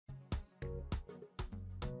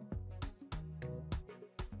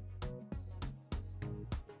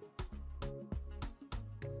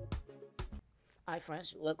Hi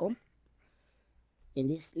friends, welcome. In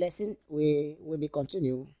this lesson, we will be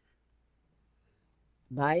continue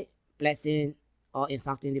by placing or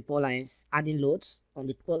inserting the pole lines, adding loads on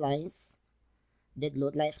the pole lines, dead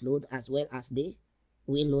load, life load, as well as the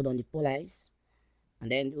wheel load on the pole lines,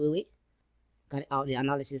 and then we will carry out the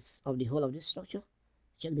analysis of the whole of this structure,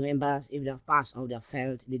 check the members if they have passed or they have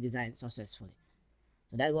failed the design successfully.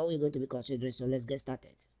 So that's what we're going to be considering. So let's get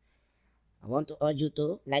started. I want to urge you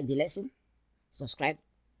to like the lesson, subscribe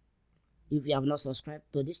if you have not subscribed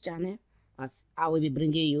to this channel, as I will be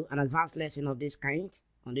bringing you an advanced lesson of this kind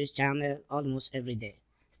on this channel almost every day.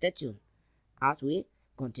 Stay tuned as we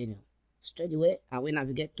continue. Straight away, I will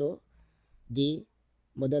navigate to the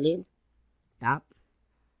modeling tab,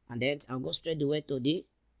 and then I'll go straight away to the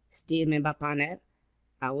steel member panel.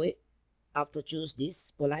 I will have to choose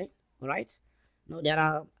this pole line. All right. Now there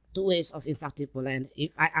are two ways of inserting pole line.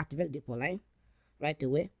 If I activate the pole line right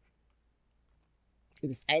away, it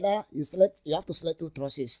is either you have to select two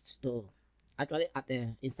trusses to actually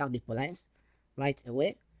insert the pole lines right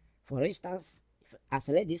away. For instance, if I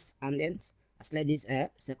select this and then I select this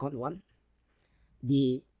second one,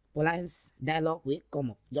 the pole lines dialog will come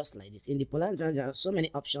up just like this. In the pole lines, there are so many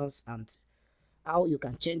options and how you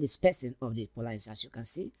can change the spacing of the pole lines. As you can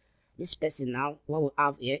see, this spacing now, what we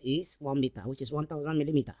have here is 1 meter, which is 1000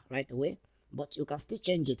 millimeter right away, but you can still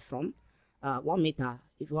change it from 1 meter.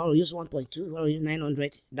 If you want to use 1.2, you want to use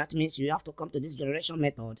 900, that means you have to come to this generation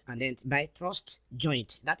method and then by truss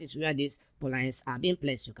joint. That is where these pole lines are being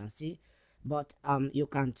placed, you can see. But you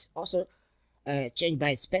can also change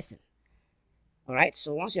by spacing. All right,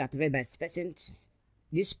 so once you activate by spacing,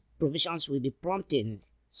 these provisions will be prompted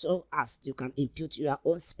so as you can impute your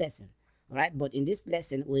own spacing. All right, but in this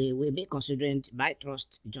lesson we will be considering by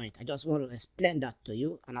truss joint. I just want to explain that to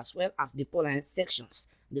you, and as well as the pole line sections.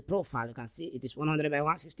 The profile, you can see it is 100 by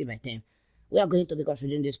 150 by 10. We are going to be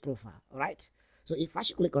considering this profile. All right, so if I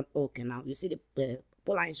should click on OK now, you see the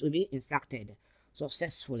pole lines will be inserted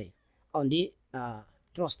successfully on the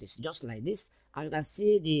trusses just like this, and you can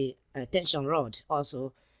see the tension rod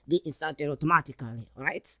also be inserted automatically, all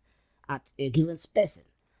right, at a given spacing.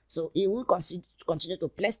 So it will continue to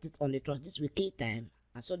place it on the truss. This will kill time,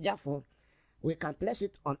 and so therefore we can place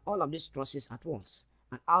it on all of these trusses at once.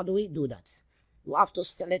 And how do we do that? You have to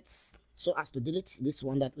select so as to delete this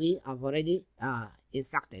one that we have already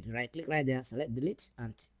inserted. Right click right there, select delete,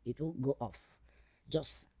 and it will go off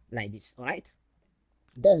just like this. All right,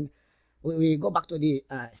 then we will go back to the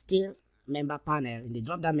steel member panel. In the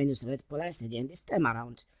drop down menu, select pole lines again. This time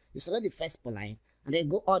around you select the first pole line and then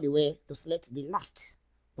go all the way to select the last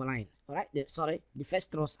pole line. All right, the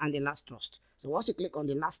first truss and the last truss. So once you click on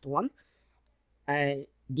the last one,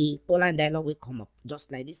 the pole line dialog will come up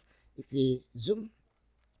just like this. If we zoom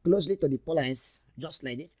closely to the pole lines just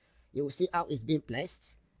like this, you will see how it's being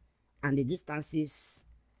placed and the distances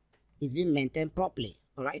is being maintained properly.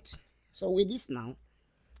 All right, so with this now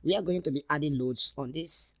we are going to be adding loads on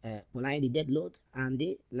this pole line, the dead load and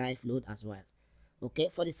the life load as well. Okay,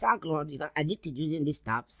 for the sag rod, you can edit it using this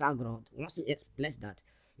tab, sag rod. Once you place that,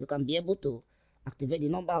 you can be able to activate the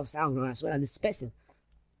number of sag rod as well as the spacing.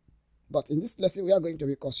 But in this lesson, we are going to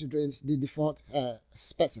be considering the default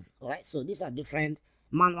spacing. All right, so these are different.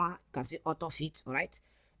 Manual, you can see auto fit, all right,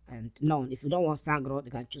 and none. If you don't want sag rod,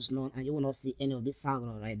 you can choose none, and you will not see any of this sag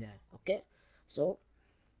rod right there. Okay, so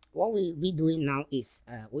what we'll be doing now is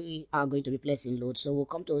we are going to be placing loads. So we'll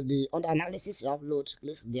come to the under analysis. You have loads,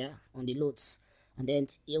 click there on the loads, and then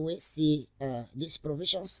you will see these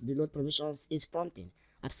provisions. The load provisions is prompting.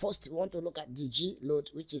 At first, we want to look at the G load,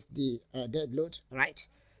 which is the dead load, right?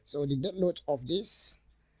 So the dead load of this,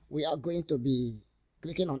 we are going to be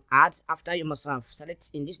clicking on add. After you must have select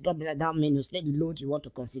in this drop down menu, select the load you want to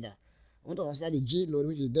consider. I want to consider the G load,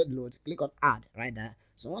 which is dead load. Click on add right there.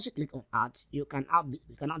 So once you click on add, you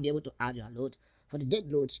cannot be able to add your load. For the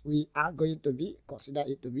dead load, we are going to be consider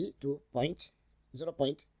it to be 0.25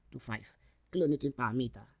 kilonewton per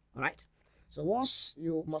meter. All right. So once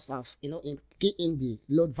you must have key in the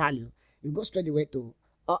load value, you go straight away to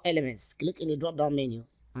all elements. Click in the drop down menu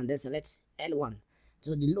and then select L1.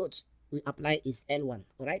 So the load we apply is L1.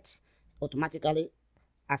 All right, automatically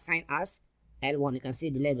assigned as L1. You can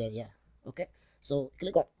see the label here. Okay, so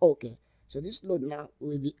click on OK. So this load now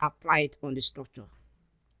will be applied on the structure,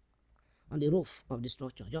 on the roof of the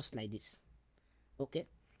structure, just like this. Okay,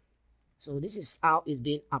 so this is how it's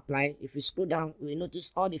being applied. If we scroll down, we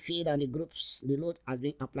notice all the feed and the groups, the load has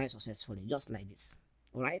been applied successfully, just like this.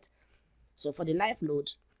 All right, so for the live load,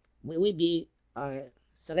 we will be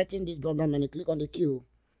selecting this drop down menu, click on the Q,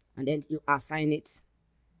 and then you assign it.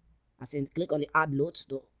 As in, click on the add load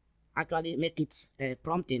to actually make it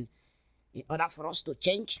prompting in order for us to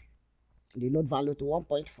change the load value to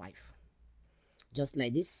 1.5, just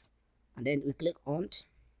like this. And then we click on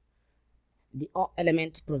the all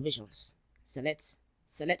element provisions, select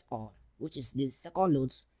all, which is the second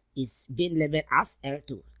load is being labeled as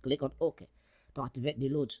L2. Click on OK to activate the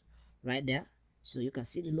load right there. So you can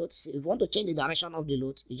see the load. So if you want to change the direction of the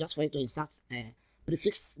load, you just for you to insert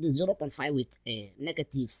prefix the 0.5 with a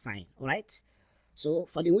negative sign. All right. So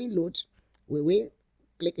for the wind load, we will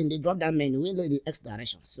click in the drop down menu, we load the X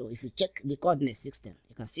direction. So if you check the coordinate system,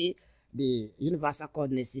 you can see the universal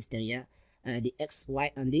coordinate system here, the X,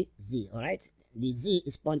 Y, and the Z. All right. The Z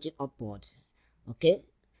is pointing upward. Okay.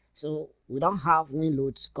 So we don't have wind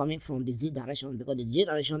loads coming from the Z direction, because the Z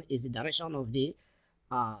direction is the direction of the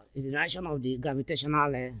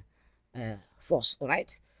gravitational force. All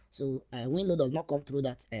right. So wind load does not come through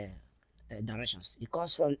that directions. It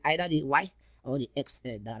comes from either the Y or the X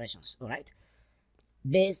directions. All right,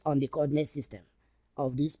 based on the coordinate system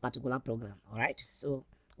of this particular program. All right. So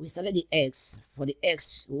we select the X. For the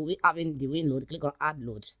X, we'll be having the wind load. Click on add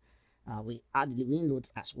load. We add the wind load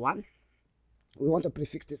as 1. We want to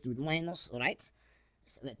prefix this with minus. All right,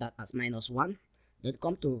 select that as -1. Then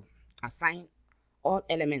come to assign all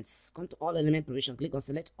elements. Come to all element provision. Click on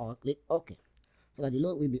select all. Click OK, so that the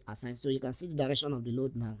load will be assigned. So you can see the direction of the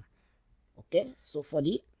load now. Okay. So for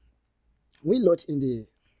the wind load in the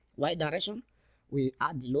Y direction, we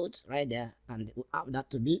add the load right there, and we have that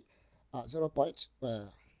to be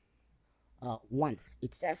 0.1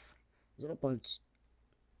 itself, 0.12,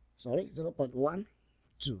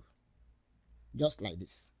 just like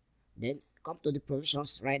this. Then come to the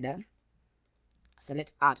provisions right there,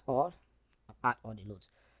 select add all the loads.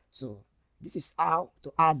 So this is how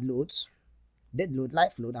to add loads, dead load,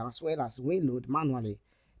 life load, as well as wind load manually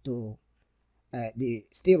to the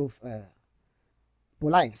steel roof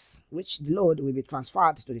Purlins, which the load will be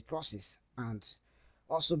transferred to the trusses and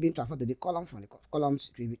also being transferred to the column. From the columns,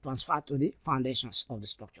 it will be transferred to the foundations of the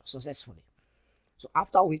structure successfully. So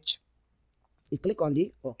after which you click on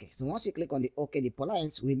the OK. So once you click on the OK, the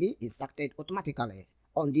Purlins will be inserted automatically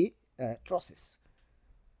on the trusses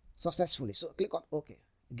successfully. So click on OK.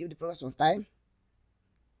 Give the process some time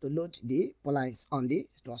to load the Purlins on the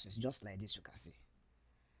trusses, just like this, you can see.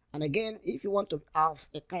 And again, if you want to have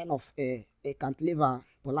a kind of a cantilever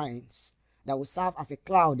Purlins that will serve as a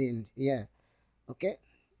cloud in here, okay,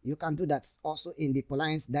 you can do that also in the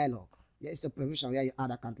Purlins dialog. There is a provision where you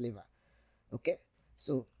add a cantilever. Okay,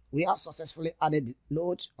 so we have successfully added the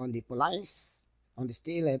load on the Purlins, on the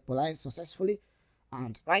steel Purlins successfully.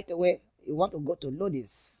 And right away, you want to go to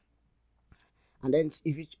loadings. And then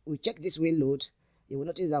if we check this wind load, you will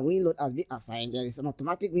notice that wind load has been assigned. There is an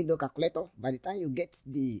automatic window calculator. By the time you get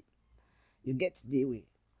the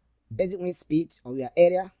basic wind speed of your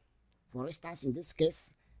area, for instance, in this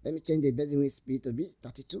case, let me change the basic wind speed to be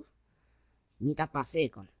 32 meters per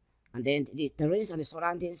second. And then the terrains and the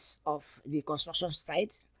surroundings of the construction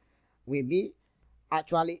site will be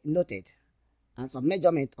actually noted, and some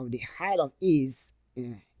measurement of the height of hills,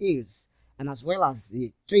 and as well as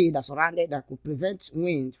the tree that surrounded that could prevent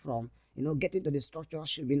wind from getting to the structure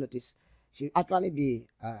should be noticed, should actually be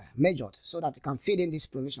measured, so that it can fit in these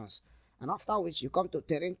provisions. And after which you come to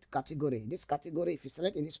terrain category. This category, if you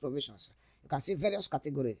select in these provisions, you can see various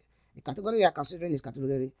categories. The category we are considering is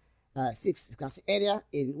category 6. You can see area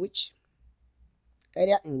in which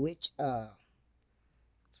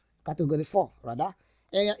category 4 rather,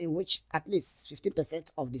 area in which at least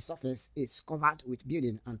 15% of the surface is covered with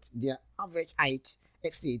building and their average height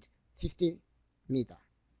exceeds 15 meters.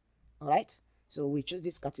 All right, so we choose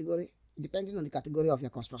this category depending on the category of your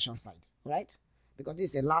construction site. All right, because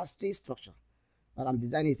this is a large steel structure that I'm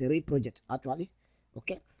designing, is a real project actually.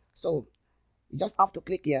 Okay, so you just have to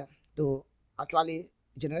click here to actually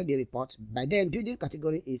generate the report. By then, building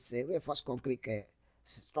category is a reinforced concrete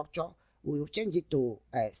structure. We will change it to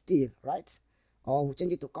steel, right? Or we'll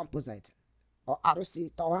change it to composite, or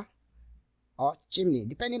RC tower, or chimney,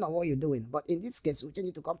 depending on what you're doing. But in this case, we'll change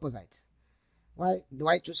it to composite. Why do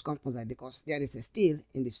I choose composite? Because there is a steel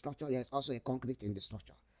in the structure, there is also a concrete in the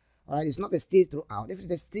structure. All right, it's not a steel throughout. If it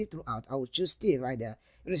is steel throughout, I will choose steel right there.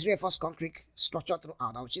 If it's reinforced concrete structure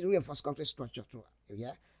throughout, I will choose reinforced concrete structure throughout.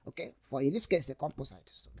 Yeah, okay. For in this case, the composite,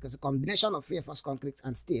 so because a combination of reinforced concrete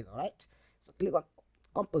and steel. All right, so click on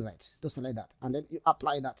composite to select that, and then you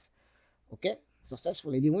apply that. Okay,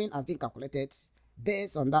 successfully the wind has been calculated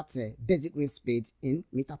based on that basic wind speed in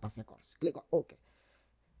meter per second. Click on OK.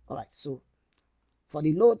 All right, so for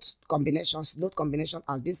the load combination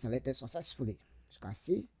has been selected successfully, as you can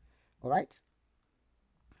see. All right,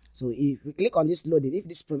 so if we click on this loading, if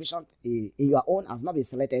this provision in your own has not been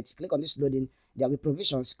selected, click on this loading, there will be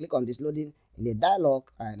provisions. Click on this loading in the dialog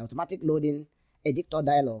and automatic loading editor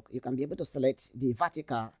dialog. You can be able to select the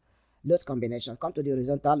vertical load combination. Come to the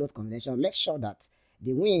horizontal load combination. Make sure that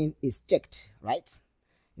the win is checked, right?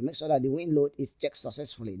 You make sure that the win load is checked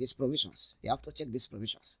successfully. These provisions, you have to check these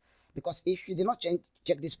provisions, because if you do not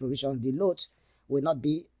check these provisions, the load will not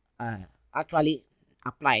be actually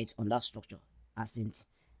applied on that structure, as in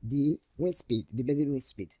the wind speed, the blazing wind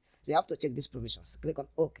speed. So you have to check these provisions. Click on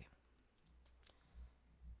OK.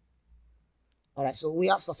 All right, so we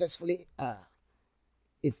have successfully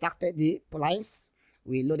instructed the Purlins.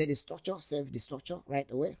 We loaded the structure, save the structure right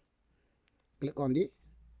away. Click on the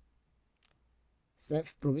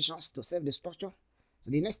save provisions to save the structure.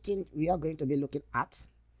 So the next thing we are going to be looking at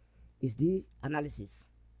is the analysis,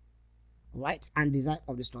 right, and design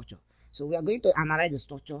of the structure. So we are going to analyze the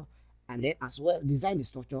structure and then as well design the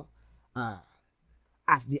structure.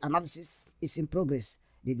 As the analysis is in progress,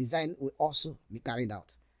 the design will also be carried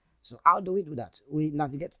out. So how do we do that? We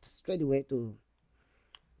navigate straight away to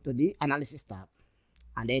the analysis tab,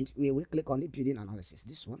 and then we will click on the building analysis,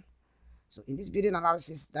 this one. So in this building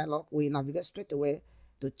analysis dialog, we navigate straight away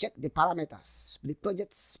to check the parameters, the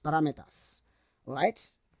project's parameters. All right,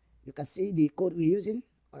 you can see the code we're using.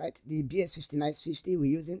 All right, the BS5950 we're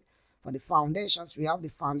using. For the foundations, we have the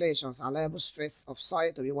foundations allowable stress of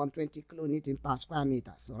soil to be 120 kilonewton per square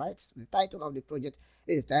meters. All right, the title of the project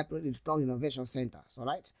is the title is Strong Innovation Center. All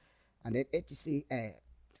right, and then ATC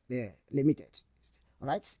Limited. All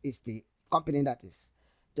right, is the company that is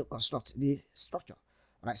to construct the structure.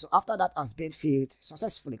 All right, so after that has been filled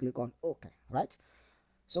successfully, click on OK. Right,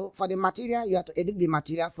 so for the material, you have to edit the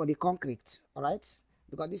material for the concrete. All right,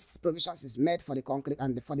 because this provisions is made for the concrete,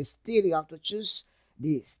 and for the steel, you have to choose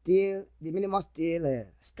the minimum steel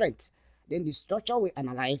strength. Then the structure will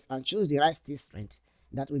analyze and choose the right steel strength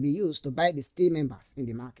that will be used to buy the steel members in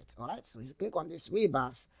the market. All right, so if you click on this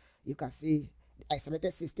wheelbars, you can see I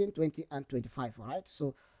selected 16, 20, and 25. All right,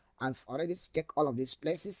 so I've already checked all of these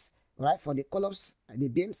places. All right, for the columns, the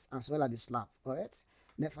beams, as well as the slab. All right,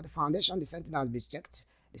 then for the foundation, the center has been checked,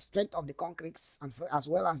 the strength of the concretes, and as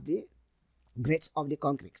well as the grades of the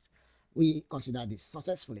concrete. We consider this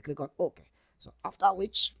successfully. Click on OK. So after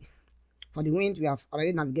which, for the wind, we have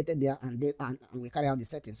already navigated there, and we carry out the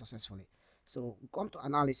settings successfully. So we come to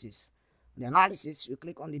analysis. The analysis, we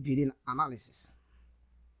click on the building analysis.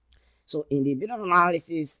 So in the building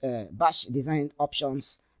analysis bash design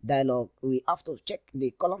options dialog, we have to check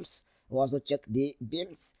the columns. We also check the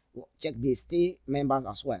beams, check the steel members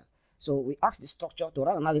as well. So we ask the structure to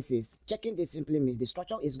run analysis. Checking this simply means the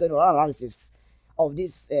structure is going to run analysis of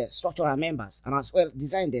these structural members and as well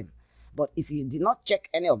design them. But if you did not check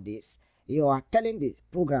any of this, you are telling the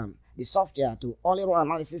program, the software, to only run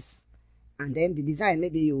analysis, and then the design,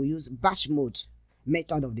 maybe you will use bash mode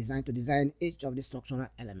method of design to design each of the structural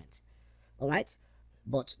elements. All right,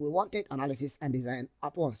 but we wanted analysis and design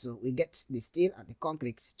at once, so we get the steel and the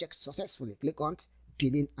concrete checked successfully. Click on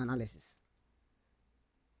building analysis.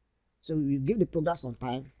 So we give the program some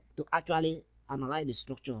time to actually analyze the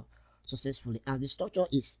structure successfully, as the structure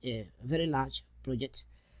is a very large project.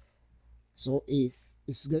 So it's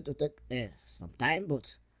going to take some time,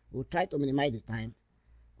 but we'll try to minimize the time.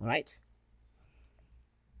 All right.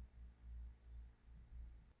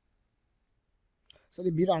 So the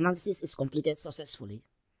build analysis is completed successfully.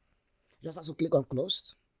 Just have to click on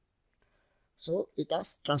close. So it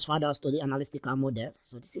has transferred us to the analytical model.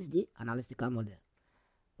 So this is the analytical model.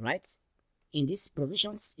 Right. In these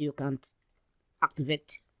provisions, you can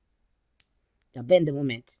activate the bend the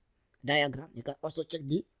moment diagram. You can also check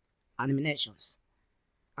the animations,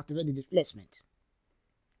 activate the displacement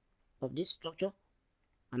of this structure,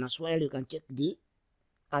 and as well you can check the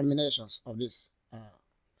animations of this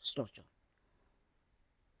structure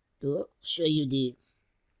to show you the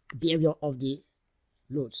behavior of the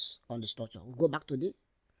loads on the structure. We'll go back to the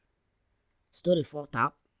story 4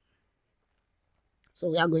 tab. So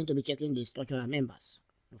we are going to be checking the structural members.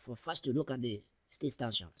 For first to look at the steel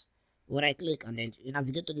stanchions, we right click and then you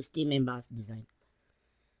navigate to the steel members design.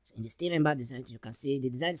 In the steel member design, you can see the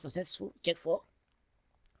design is successful. Check for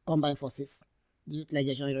combined forces. The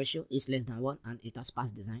utilization ratio is less than 1 and it has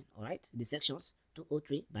passed design. All right. The sections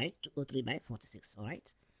 203 by 203 by 46. All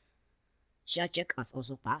right. Shear check has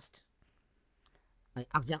also passed.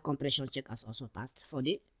 Axial compression check has also passed for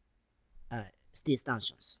the steel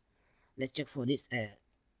stanchions. Let's check for this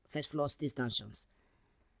first floor steel stanchions.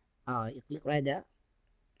 You click right there.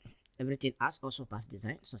 Everything has also passed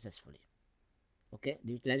design successfully. Okay,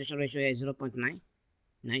 the utilization ratio is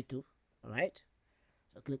 0.992. All right,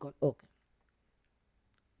 so click on OK.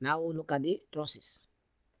 Now we'll look at the trusses.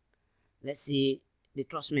 Let's see the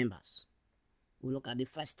truss members. we'll look at the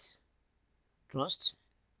first truss,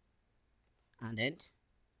 and then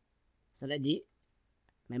select the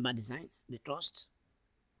member design. The truss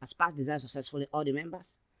has passed design successfully all the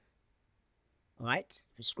members. All right,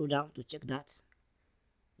 if you scroll down to check that,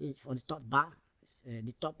 this is for the top bar,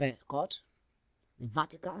 the top chord, the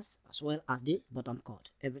verticals as well as the bottom chord.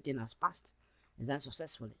 Everything has passed design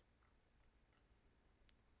successfully.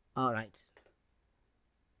 All right,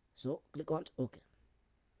 so click on OK.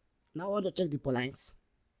 Now I want to check the Purlins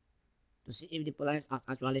to see if the Purlins has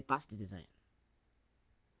actually passed the design.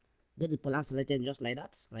 Get the Purlins selected just like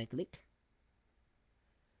that. Right click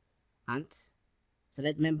and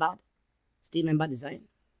select member, still member design.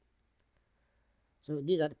 So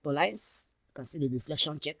these are the Purlins. You can see the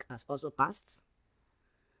deflection check has also passed.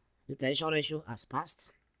 The utilization ratio has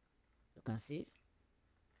passed. You can see.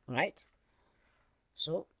 All right.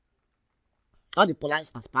 So all the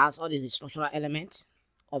Purlins has passed. All the structural elements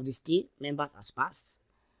of the steel members has passed.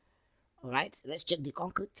 All right. Let's check the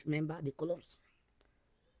concrete member, the columns.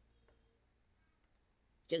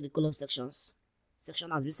 Check the column sections.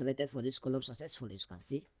 Section has been selected for this column successfully. As you can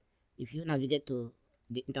see, if you navigate to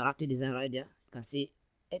the interactive design right there, you can see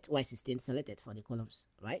 8x16 selected for the columns,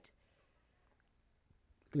 right?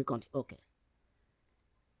 Click on OK.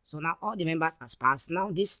 So now all the members has passed.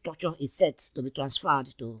 Now this structure is set to be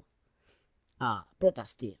transferred to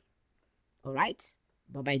Protastructure. All right,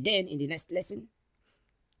 but by then in the next lesson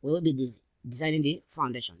we will be designing the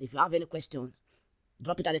foundation. If you have any question,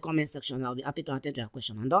 drop it at the comment section. I'll be happy to attend to your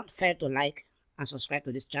question. And don't fail to like and subscribe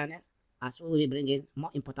to this channel, as we will be bringing more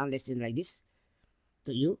important lessons like this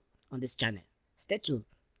to you on this channel. Stay tuned.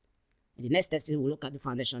 In the next lesson, we'll look at the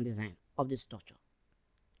foundation design of this structure.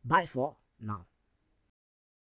 Bye for now.